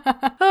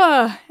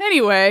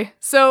 Anyway,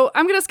 so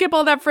I'm going to skip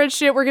all that French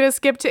shit. We're going to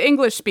skip to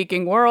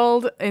English-speaking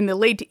world in the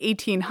late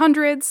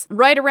 1800s,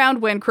 right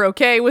around when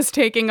croquet was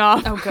taking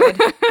off. Oh, good.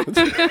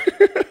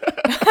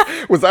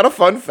 Was that a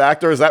fun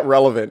fact or is that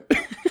relevant?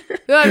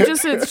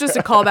 It's just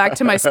a callback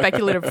to my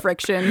speculative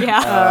friction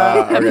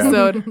Yeah.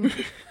 episode.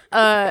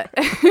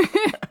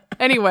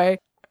 Anyway,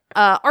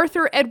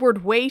 Arthur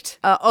Edward Waite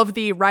of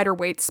the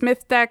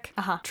Rider-Waite-Smith deck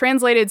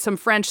translated some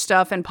French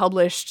stuff and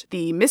published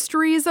The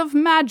Mysteries of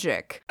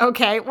Magic.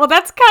 Okay, well,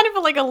 that's kind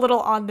of like a little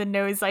on the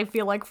nose, I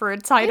feel like, for a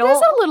title. It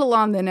is a little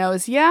on the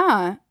nose,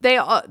 yeah.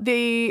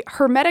 The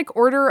Hermetic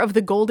Order of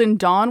the Golden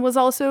Dawn was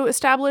also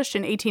established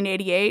in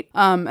 1888,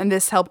 and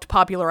this helped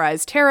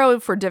popularize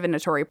tarot for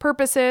divinatory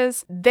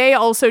purposes. They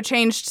also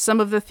changed some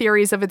of the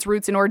theories of its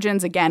roots and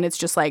origins. Again, it's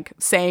just like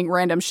saying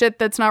random shit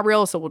that's not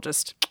real, so we'll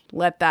just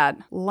let that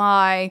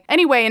lie.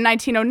 Anyway, in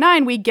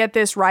 1909, we get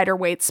this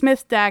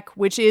Rider-Waite-Smith deck,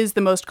 which is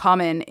the most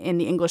common in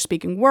the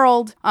English-speaking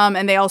world.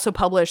 And they also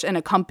publish an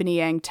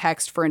accompanying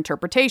text for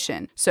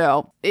interpretation.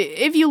 So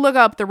if you look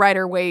up the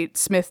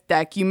Rider-Waite-Smith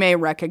deck, you may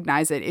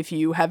recognize it. If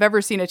you have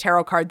ever seen a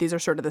tarot card, these are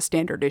sort of the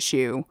standard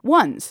issue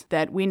ones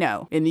that we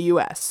know in the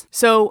US.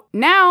 So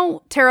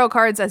now tarot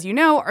cards, as you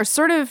know, are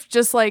sort of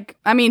just like,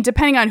 I mean,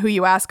 depending on who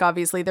you ask,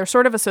 obviously, they're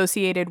sort of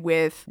associated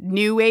with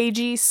new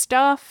agey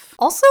stuff.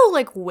 Also,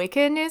 like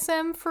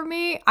Wiccanism for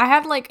me. I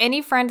had like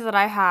any friend that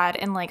I had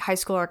in like high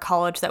school or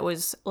college that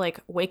was like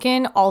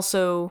Wiccan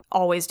also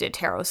always did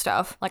tarot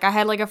stuff. Like I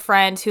had like a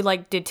friend who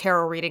like did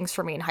tarot readings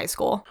for me in high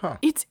school.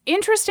 It's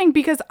interesting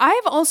because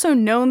I've also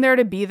known there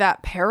to be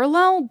that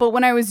parallel, but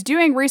when I was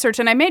doing research,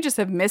 and I may just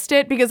have missed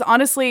it because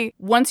honestly,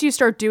 once you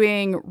start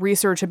doing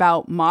research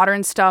about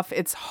modern stuff,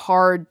 it's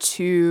hard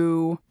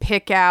to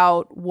pick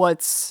out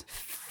what's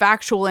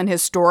factual and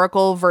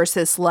historical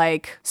versus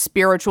like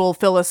spiritual,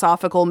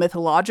 philosophical,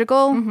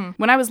 mythological.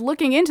 When I was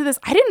looking into this,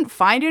 I didn't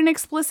find an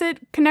explicit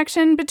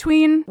connection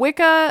between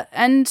Wicca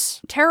and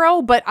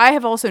tarot, but I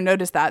have also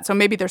noticed that. So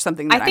maybe there's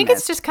something that I think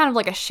it's just kind of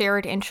like a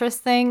shared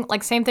interest thing.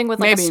 Like same thing with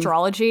like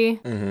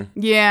astrology.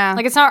 Yeah.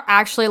 Like it's not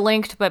actually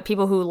linked, but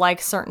people who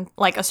like certain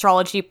like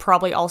astrology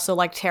probably also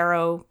like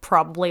tarot,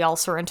 probably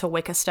also into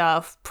Wicca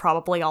stuff,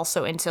 probably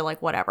also into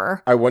like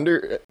whatever. I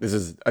wonder, this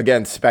is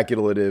again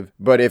speculative,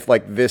 but if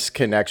like this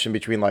connection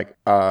between like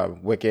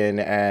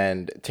Wiccan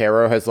and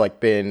tarot has like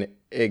been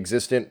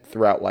existent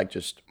throughout like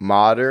just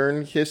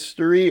modern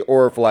history,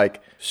 or if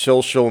like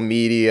social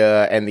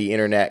media and the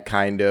internet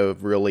kind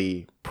of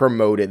really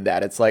promoted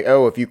that. It's like,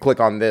 oh, if you click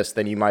on this,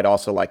 then you might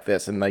also like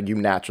this. And like you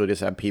naturally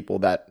just have people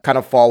that kind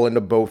of fall into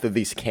both of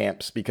these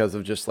camps because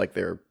of just like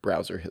their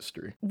browser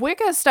history.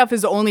 Wicca stuff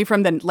is only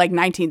from the like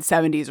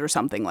 1970s or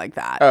something like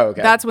that. Oh,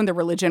 okay. That's when the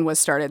religion was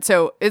started.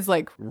 So it's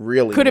like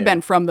really could have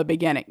been from the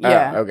beginning.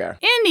 Yeah. Okay.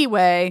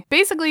 Anyway,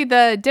 basically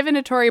the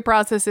divinatory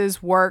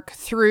processes work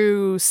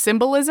through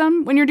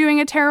symbolism when you're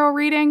doing a tarot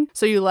reading.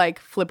 So you like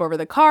flip over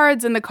the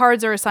cards and the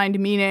cards are assigned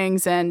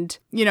meanings and,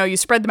 you know, you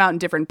spread them out in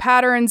different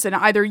patterns and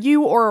either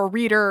you or a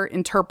reader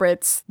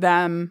interprets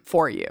them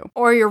for you.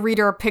 Or your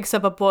reader picks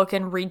up a book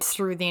and reads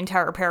through the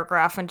entire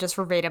paragraph and just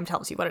verbatim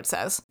tells you what it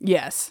says.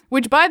 Yes.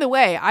 Which, by the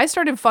way, I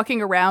started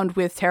fucking around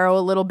with tarot a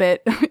little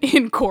bit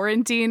in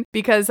quarantine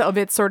because of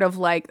its sort of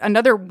like,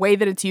 another way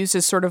that it's used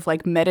is sort of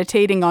like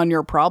meditating on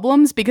your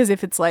problems. Because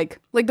if it's like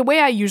the way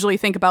I usually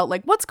think about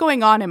like what's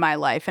going on in my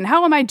life and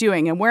how am I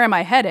doing and where am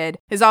I headed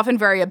is often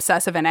very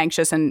obsessive and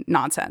anxious and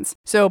nonsense.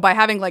 So by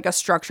having like a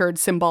structured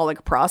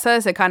symbolic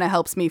process, it kind of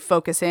helps me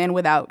focus in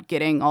without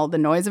getting all the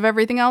noise of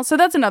everything else. So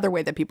that's another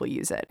way that people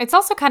use it. It's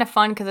also kind of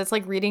fun because it's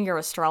like reading your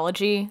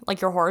astrology,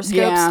 like your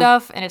horoscope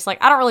stuff. And it's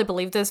like, I don't really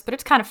believe this, but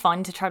it's kind of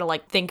fun to try to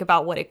like think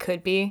about what it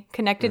could be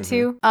connected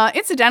to.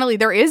 Incidentally,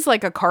 there is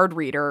like a card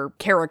reader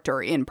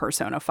character in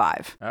Persona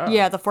 5. Oh.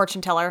 Yeah, the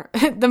fortune teller.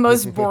 The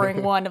most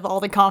boring one of all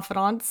the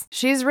confidants.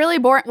 She's really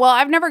boring. Well,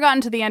 I've never gotten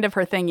to the end of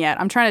her thing yet.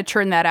 I'm trying to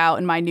churn that out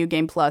in my New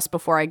Game Plus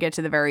before I get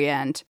to the very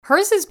end.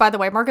 Hers is, by the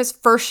way, Marcus,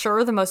 for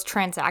sure the most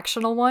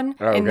transactional one.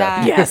 Oh, in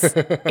that yes.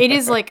 It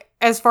is like,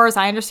 as far as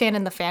I understand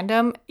in the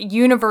fandom,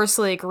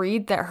 universally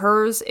agreed that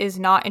hers is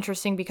not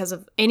interesting because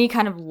of any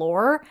kind of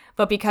lore,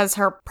 but because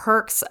her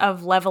perks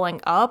of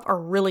leveling up are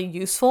really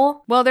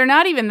useful. Well, they're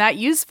not even that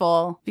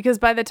useful because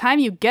by the time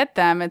you get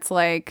them, it's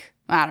like,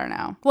 I don't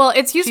know. Well,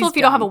 it's useful if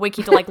you don't have a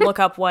wiki to like look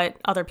up what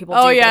other people do.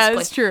 Oh yeah, basically.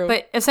 that's true.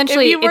 But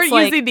essentially, if you weren't it's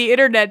like, using the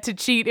internet to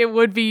cheat, it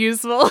would be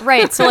useful.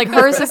 Right. So like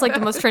hers is like the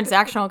most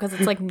transactional because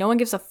it's like no one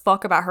gives a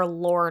fuck about her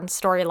lore and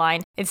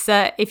storyline. It's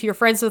that if you're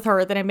friends with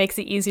her, then it makes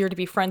it easier to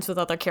be friends with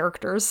other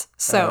characters.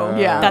 So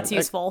yeah, that's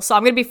useful. So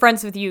I'm gonna be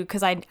friends with you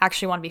because I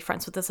actually want to be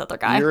friends with this other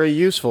guy. You're a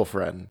useful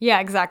friend.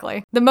 Yeah,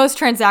 exactly. The most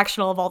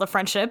transactional of all the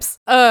friendships.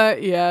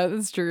 Yeah,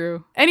 that's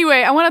true.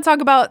 Anyway, I want to talk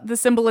about the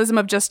symbolism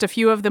of just a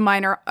few of the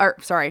major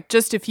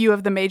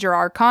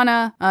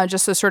arcana,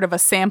 just as sort of a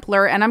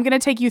sampler. And I'm going to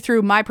take you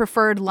through my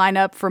preferred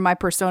lineup for my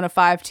Persona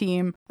 5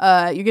 team.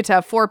 You get to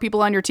have 4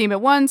 people on your team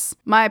at once.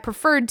 My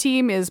preferred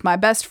team is my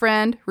best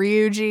friend,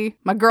 Ryuji,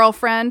 my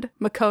girlfriend,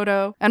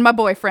 Makoto, and my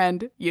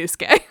boyfriend,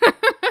 Yusuke.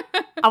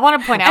 I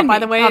want to point out, by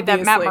the way,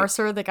 obviously, that Matt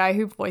Mercer, the guy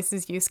who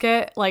voices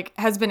Yusuke, like,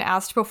 has been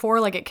asked before,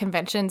 like, at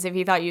conventions if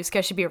he thought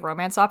Yusuke should be a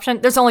romance option.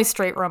 There's only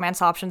straight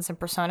romance options in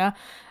Persona.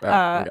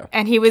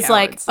 And he was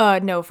Cowards.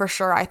 like, no, for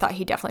sure. I thought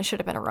he definitely should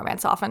have been a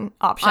romance option.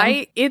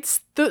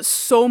 It's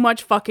so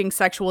much fucking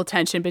sexual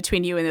tension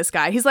between you and this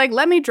guy. He's like,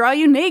 let me draw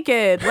you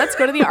naked. Let's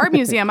go to the art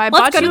museum.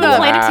 Let's go to the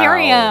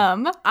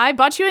planetarium. I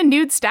bought you a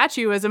nude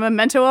statue as a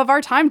memento of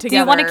our time together. Do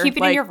you want to keep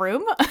it in your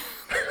room?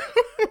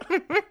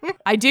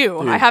 I do.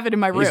 I have it in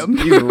my room.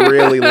 He's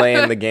really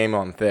laying the game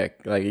on thick.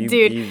 Like,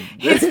 Dude,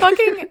 his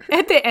fucking,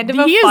 at the end of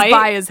a He is fight,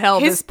 bi as hell,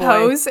 his this boy.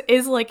 pose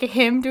is like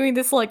him doing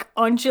this like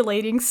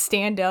undulating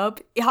stand up.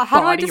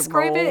 How do I Body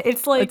describe roll. it?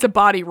 It's like, It's a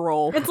body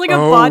roll. it's like a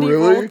body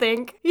really? roll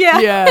thing. Yeah.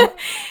 Yeah.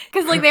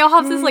 Because like they all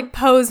have this like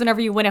pose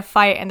whenever you win a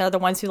fight, and they're the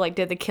ones who like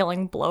did the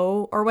killing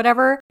blow or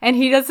whatever. And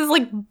he does this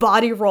like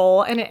body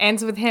roll, and it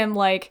ends with him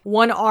like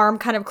one arm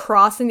kind of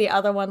crossing the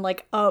other one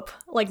like up,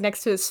 like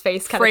next to his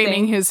face, kind of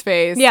Framing thing. his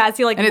face. Yeah, as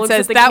he like And it looks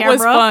says, at the that camera.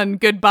 was fun.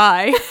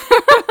 Goodbye.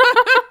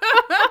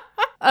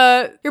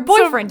 Your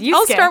boyfriend, Yusuke.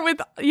 I'll start with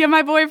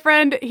my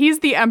boyfriend. He's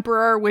the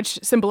emperor, which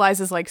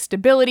symbolizes like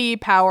stability,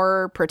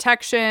 power,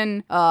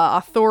 protection,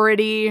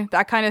 authority,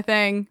 that kind of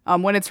thing.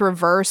 When it's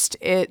reversed,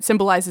 it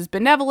symbolizes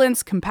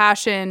benevolence,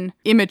 compassion,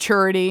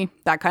 immaturity,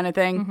 that kind of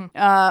thing.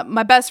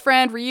 My best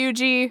friend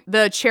Ryuji,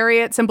 the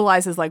chariot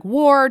symbolizes like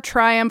war,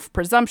 triumph,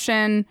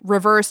 presumption.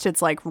 Reversed,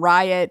 it's like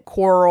riot,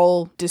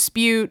 quarrel,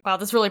 dispute. Wow,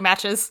 this really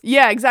matches.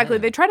 Yeah, exactly.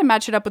 They try to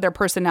match it up with their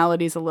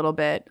personalities a little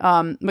bit.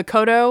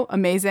 Makoto,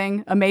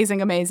 amazing.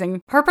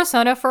 Her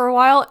persona for a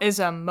while is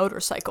a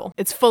motorcycle.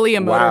 It's fully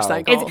a Wow.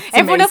 motorcycle. It's It's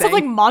everyone else has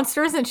like amazing.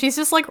 monsters, and she's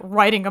just like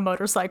riding a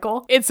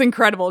motorcycle. It's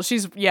incredible.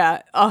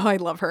 I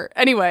love her.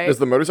 Anyway, Does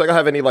the motorcycle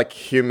have any like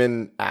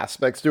human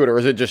aspects to it, or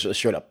is it just a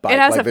straight up bike? It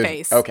has like, a there's-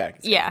 face. Okay.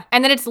 Yeah,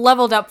 and then its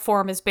leveled up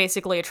form is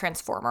basically a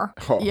transformer.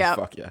 Oh, Yeah.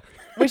 fuck yeah.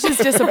 which is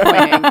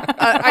disappointing.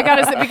 I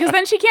gotta say, because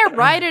then she can't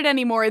ride it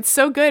anymore. It's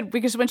so good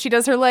because when she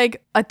does her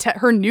like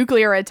her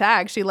nuclear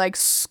attack, she like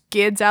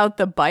skids out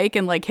the bike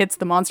and like hits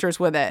the monsters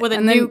with it. With a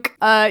and nuke.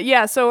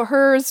 Yeah, so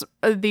hers,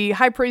 the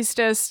high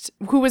priestess,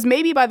 who was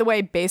maybe, by the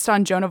way, based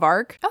on Joan of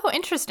Arc, Oh,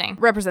 interesting.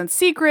 represents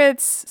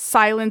secrets,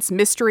 silence,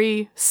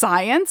 mystery,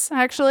 science,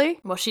 actually.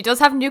 Well, she does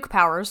have nuke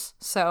powers,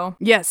 so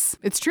Yes,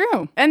 it's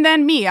true. And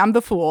then me, I'm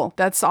the fool.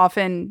 That's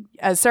often,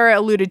 as Sarah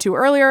alluded to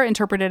earlier,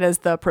 interpreted as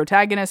the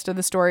protagonist of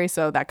the story,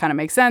 so that kind of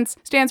makes sense.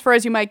 Stands for,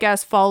 as you might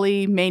guess,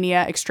 folly,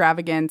 mania,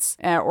 extravagance,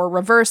 or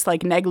reverse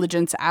like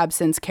negligence,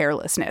 absence,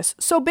 carelessness.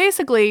 So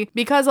basically,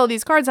 because all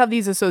these cards have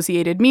these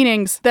associated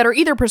meanings that are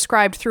either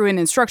prescribed through an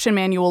instruction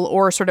manual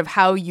or sort of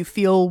how you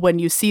feel when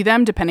you see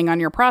them, depending on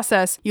your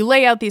process, you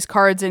lay out these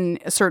cards in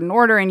a certain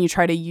order and you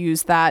try to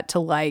use that to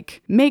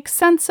like make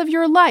sense of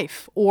your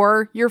life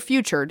or your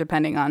future,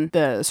 depending on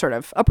the sort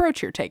of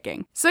approach you're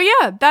taking. So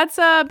yeah, that's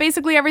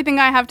basically everything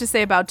I have to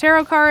say about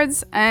tarot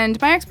cards. And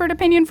my expert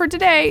opinion for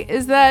today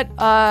is that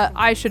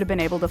I should have been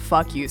able to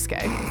fuck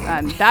Yusuke.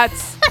 And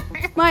that's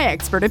my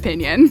expert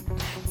opinion.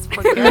 it's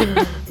pretty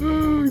good.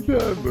 Oh,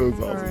 God, that was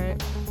awesome. All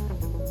right.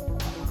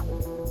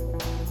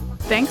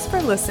 Thanks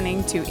for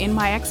listening to In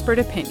My Expert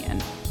Opinion.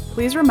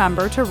 Please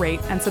remember to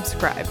rate and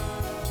subscribe.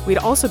 We'd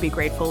also be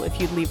grateful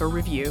if you'd leave a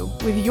review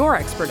with your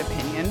expert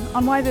opinion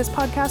on why this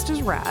podcast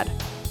is rad.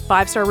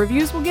 5-star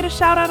reviews will get a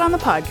shout out on the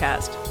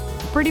podcast.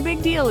 A pretty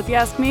big deal if you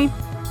ask me.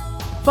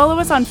 Follow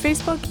us on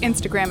Facebook,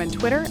 Instagram, and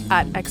Twitter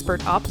at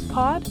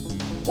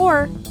ExpertOpPod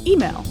or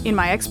email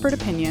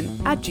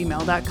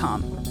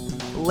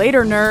inmyexpertopinion@gmail.com.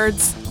 Later,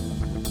 nerds!